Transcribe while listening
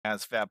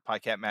ASVAB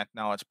PiCAT Math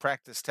Knowledge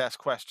Practice Test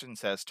question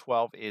says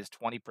 12 is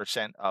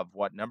 20% of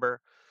what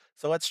number?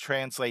 So let's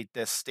translate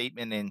this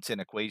statement into an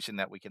equation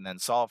that we can then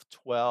solve.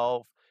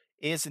 12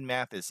 is in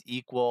math is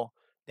equal.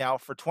 Now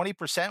for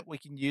 20%, we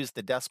can use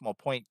the decimal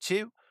point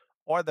 2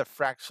 or the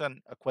fraction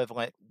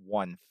equivalent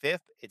 1/5.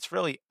 It's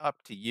really up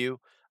to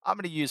you. I'm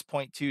going to use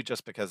point 0.2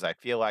 just because I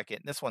feel like it.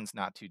 And this one's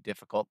not too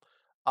difficult.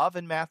 Of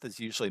in math is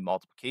usually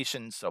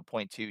multiplication. So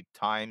point 0.2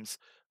 times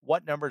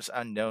what number is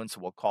unknown? So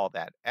we'll call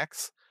that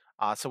x.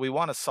 So we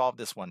want to solve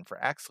this one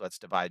for x. Let's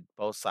divide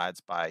both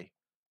sides by zero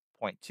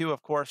point 0.2,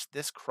 of course.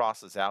 This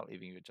crosses out,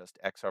 leaving you just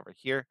x over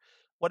here.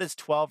 What is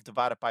 12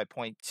 divided by zero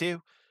point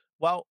 0.2?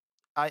 Well,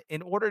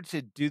 in order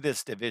to do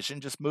this division,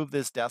 just move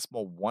this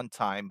decimal one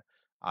time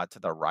to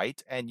the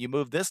right, and you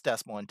move this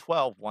decimal in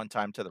 12 one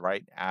time to the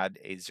right, add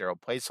a zero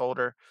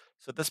placeholder.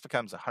 So this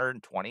becomes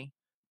 120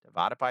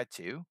 divided by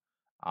 2.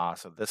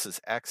 So this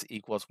is x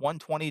equals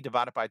 120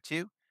 divided by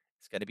 2.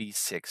 It's going to be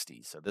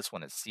 60. So this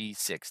one is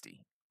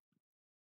C60.